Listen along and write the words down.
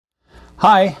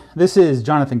Hi, this is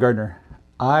Jonathan Gardner.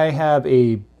 I have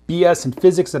a BS in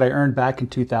physics that I earned back in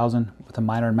 2000 with a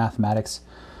minor in mathematics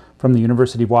from the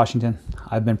University of Washington.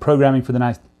 I've been programming for the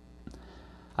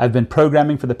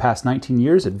past 19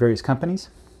 years at various companies,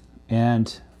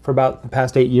 and for about the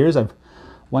past 8 years I've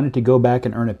wanted to go back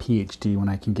and earn a PhD when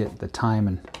I can get the time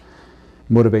and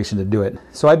motivation to do it.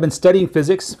 So I've been studying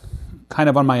physics kind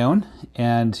of on my own,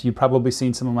 and you've probably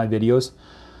seen some of my videos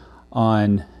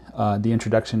on the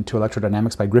Introduction to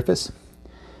Electrodynamics by Griffiths,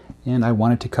 and I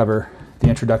wanted to cover the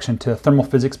Introduction to Thermal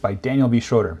Physics by Daniel V.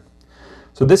 Schroeder.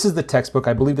 So this is the textbook.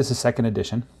 I believe this is second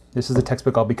edition. This is the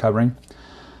textbook I'll be covering.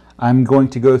 I'm going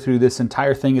to go through this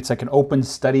entire thing. It's like an open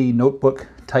study notebook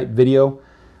type video.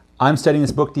 I'm studying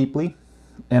this book deeply,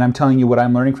 and I'm telling you what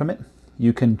I'm learning from it.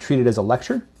 You can treat it as a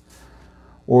lecture,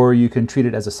 or you can treat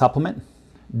it as a supplement.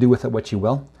 Do with it what you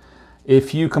will.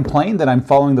 If you complain that I'm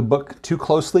following the book too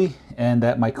closely and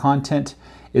that my content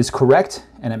is correct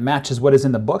and it matches what is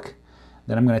in the book,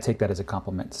 then I'm going to take that as a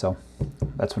compliment. So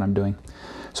that's what I'm doing.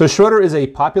 So Schroeder is a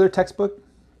popular textbook.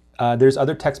 There's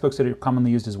other textbooks that are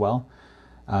commonly used as well.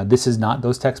 This is not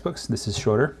those textbooks. This is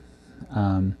Schroeder.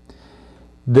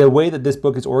 The way that this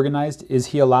book is organized is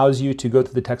he allows you to go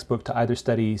through the textbook to either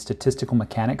study statistical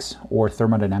mechanics or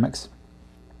thermodynamics.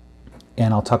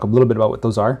 And I'll talk a little bit about what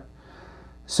those are.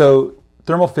 So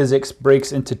thermal physics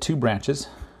breaks into two branches.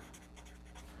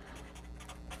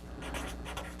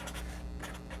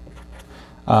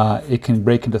 It can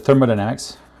break into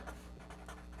thermodynamics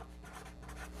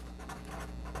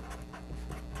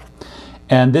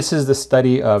and this is the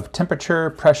study of temperature,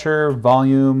 pressure,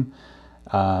 volume,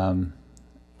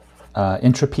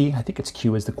 entropy. I think it's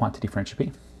Q is the quantity for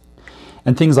entropy,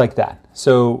 and things like that.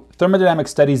 So thermodynamics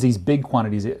studies these big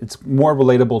quantities. It's more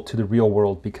relatable to the real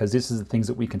world because this is the things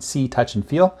that we can see, touch, and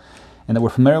feel and that we're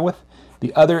familiar with.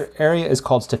 The other area is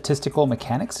called statistical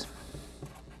mechanics.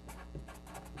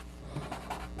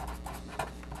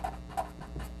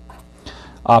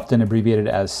 Often abbreviated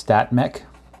as StatMech.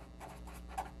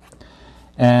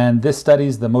 And this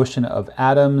studies the motion of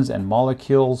atoms and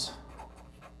molecules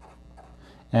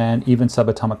and even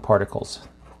subatomic particles.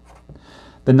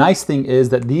 The nice thing is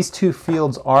that these two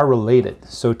fields are related.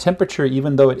 So temperature,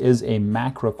 even though it is a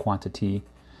macro quantity,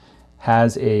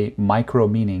 has a micro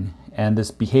meaning, and this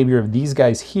behavior of these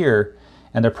guys here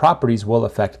and their properties will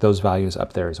affect those values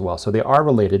up there as well. So they are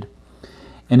related.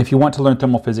 And if you want to learn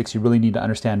thermal physics, you really need to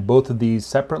understand both of these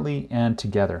separately and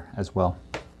together as well.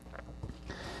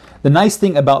 The nice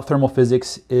thing about thermal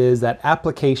physics is that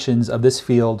applications of this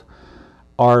field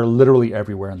are literally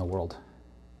everywhere in the world.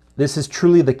 This is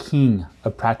truly the king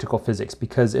of practical physics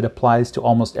because it applies to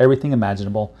almost everything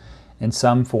imaginable in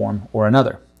some form or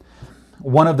another.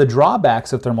 One of the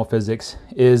drawbacks of thermal physics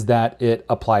is that it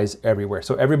applies everywhere.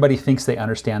 So everybody thinks they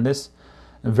understand this.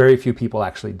 Very few people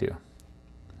actually do.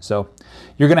 So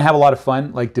you're going to have a lot of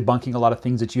fun, like debunking a lot of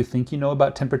things that you think you know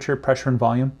about temperature, pressure, and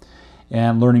volume,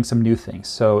 and learning some new things.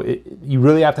 So you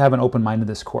really have to have an open mind to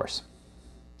this course.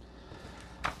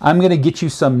 I'm going to get you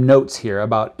some notes here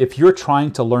about if you're trying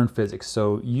to learn physics.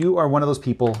 So you are one of those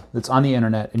people that's on the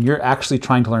internet and you're actually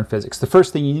trying to learn physics. The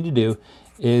first thing you need to do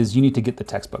is you need to get the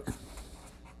textbook.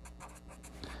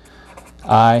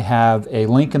 I have a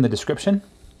link in the description.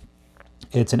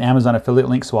 It's an Amazon affiliate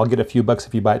link, so I'll get a few bucks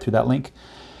if you buy it through that link.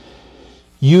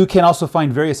 You can also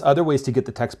find various other ways to get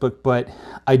the textbook, but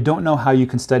I don't know how you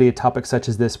can study a topic such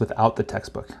as this without the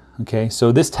textbook. Okay,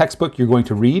 so this textbook you're going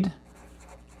to read,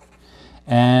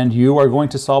 and you are going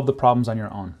to solve the problems on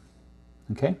your own.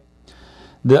 Okay?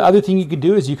 The other thing you can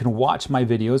do is you can watch my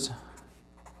videos.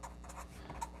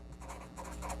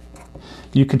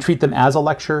 You can treat them as a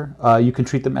lecture. You can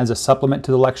treat them as a supplement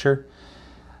to the lecture.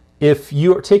 If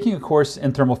you are taking a course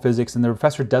in thermal physics and the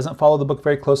professor doesn't follow the book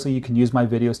very closely, you can use my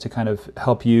videos to kind of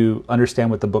help you understand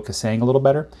what the book is saying a little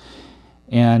better.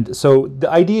 And so the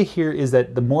idea here is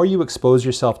that the more you expose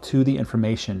yourself to the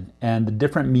information and the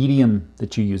different medium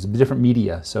that you use, the different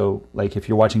media, so like if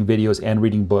you're watching videos and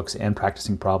reading books and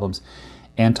practicing problems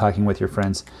and talking with your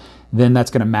friends, then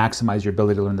that's going to maximize your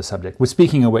ability to learn the subject. With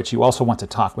speaking of which, you also want to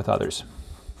talk with others.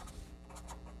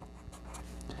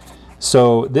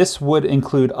 So this would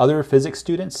include other physics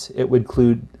students. It would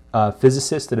include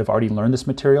physicists that have already learned this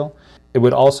material. It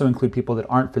would also include people that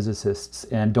aren't physicists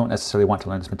and don't necessarily want to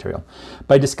learn this material.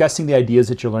 By discussing the ideas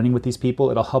that you're learning with these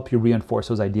people, it'll help you reinforce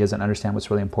those ideas and understand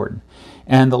what's really important.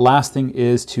 And the last thing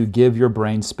is to give your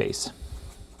brain space.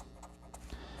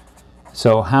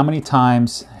 So how many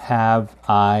times have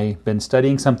I been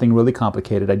studying something really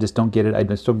complicated? I just don't get it. I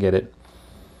just don't get it.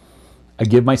 I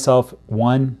give myself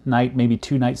one night, maybe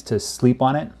 2 nights to sleep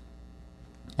on it,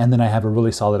 and then I have a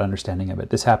really solid understanding of it.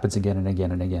 This happens again and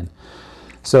again and again.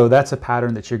 So that's a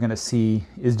pattern that you're going to see,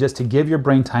 is just to give your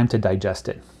brain time to digest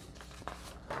it.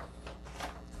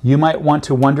 You might want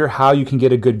to wonder how you can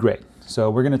get a good grade. So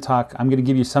we're going to talk, I'm going to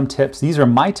give you some tips. These are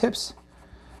my tips.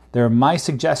 They're my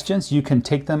suggestions. You can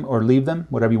take them or leave them,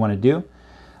 whatever you want to do.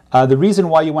 The reason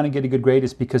why you want to get a good grade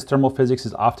is because thermal physics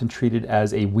is often treated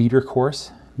as a weeder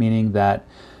course, meaning that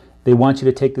they want you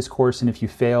to take this course, and if you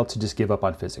fail, to just give up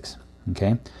on physics,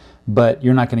 okay? But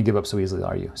you're not going to give up so easily,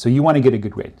 are you? So you want to get a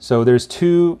good grade. So there's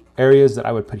two areas that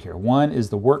I would put here. One is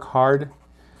the work hard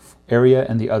area,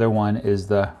 and the other one is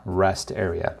the rest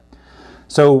area.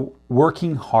 So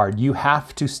working hard, you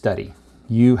have to study.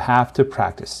 You have to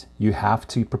practice. You have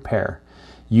to prepare.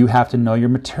 You have to know your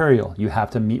material. You have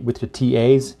to meet with your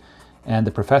TAs and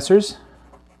the professors.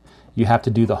 You have to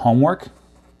do the homework.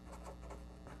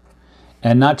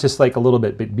 And not just like a little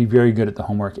bit, but be very good at the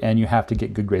homework. And you have to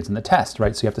get good grades in the test,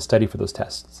 right? So you have to study for those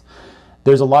tests.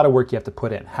 There's a lot of work you have to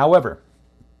put in. However,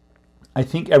 I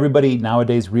think everybody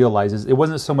nowadays realizes it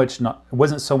wasn't so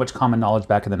much common knowledge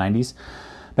back in the 90s.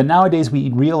 But nowadays we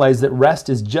realize that rest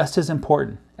is just as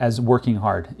important as working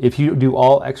hard. If you do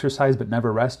all exercise but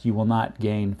never rest, you will not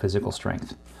gain physical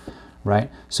strength,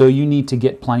 right? So you need to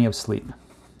get plenty of sleep.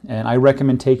 And I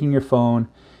recommend taking your phone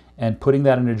and putting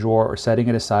that in a drawer or setting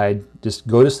it aside. Just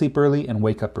go to sleep early and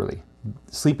wake up early.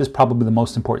 Sleep is probably the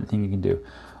most important thing you can do.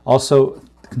 Also,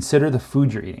 consider the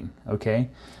food you're eating, okay?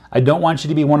 I don't want you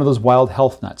to be one of those wild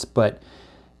health nuts, but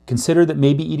consider that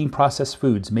maybe eating processed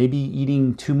foods, maybe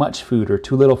eating too much food or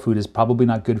too little food is probably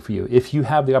not good for you. If you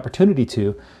have the opportunity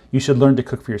to, you should learn to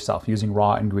cook for yourself using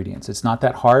raw ingredients. It's not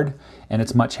that hard, and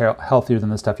it's much healthier than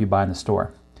the stuff you buy in the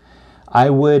store. I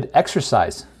would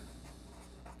exercise.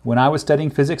 When I was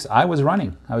studying physics, I was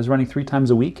running. I was running 3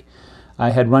 times a week. I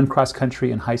had run cross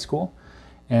country in high school,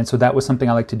 and so that was something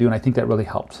I like to do, and I think that really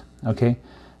helped, okay?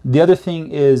 The other thing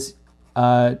is,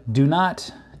 do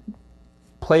not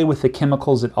play with the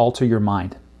chemicals that alter your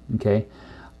mind, okay?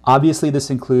 Obviously,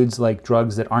 this includes like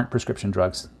drugs that aren't prescription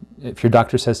drugs. If your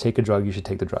doctor says take a drug, you should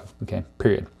take the drug, okay,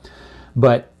 period.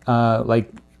 But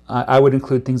I would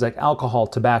include things like alcohol,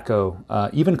 tobacco,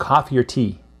 even coffee or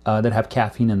tea that have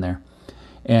caffeine in there.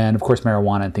 And of course,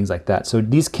 marijuana and things like that. So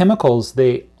these chemicals,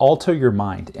 they alter your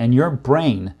mind, and your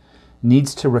brain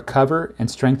needs to recover and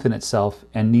strengthen itself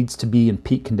and needs to be in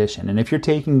peak condition. And if you're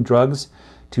taking drugs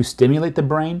to stimulate the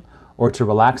brain or to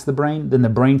relax the brain, then the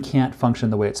brain can't function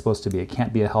the way it's supposed to be. It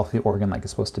can't be a healthy organ like it's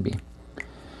supposed to be.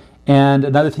 And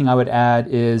another thing I would add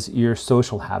is your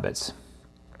social habits.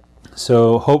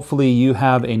 So hopefully you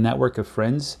have a network of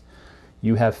friends.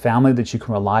 You have family that you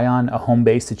can rely on, a home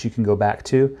base that you can go back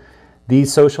to.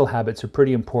 These social habits are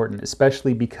pretty important,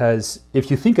 especially because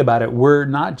if you think about it, we're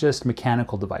not just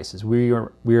mechanical devices. We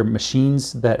are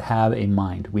machines that have a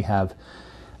mind. We have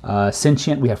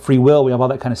sentient, we have free will, we have all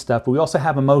that kind of stuff, but we also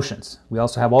have emotions. We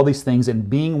also have all these things, and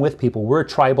being with people, we're a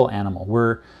tribal animal.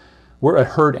 We're a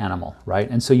herd animal, right?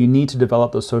 And so you need to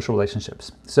develop those social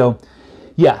relationships. So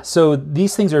yeah, so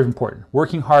these things are important.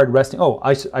 Working hard, resting. Oh,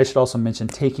 I should also mention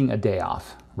taking a day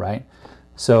off, right?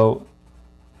 So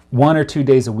 1 or 2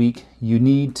 days a week, you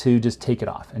need to just take it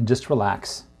off and just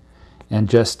relax and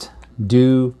just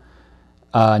do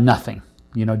nothing.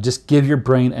 You know, just give your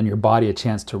brain and your body a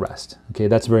chance to rest. Okay,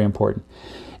 that's very important.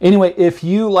 Anyway, if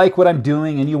you like what I'm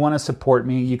doing and you want to support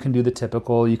me, you can do the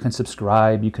typical. You can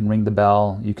subscribe, you can ring the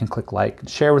bell, you can click like,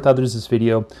 share with others this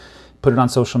video, put it on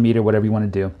social media, whatever you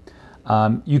want to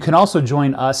do. You can also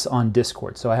join us on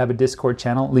Discord. So I have a Discord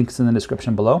channel, links in the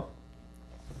description below.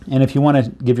 And if you want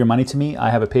to give your money to me, I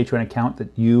have a Patreon account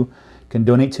that you can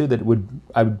donate to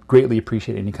I would greatly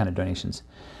appreciate any kind of donations.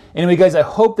 Anyway, guys, I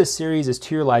hope this series is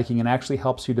to your liking and actually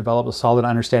helps you develop a solid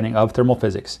understanding of thermal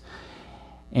physics.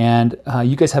 And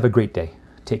you guys have a great day.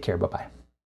 Take care. Bye-bye.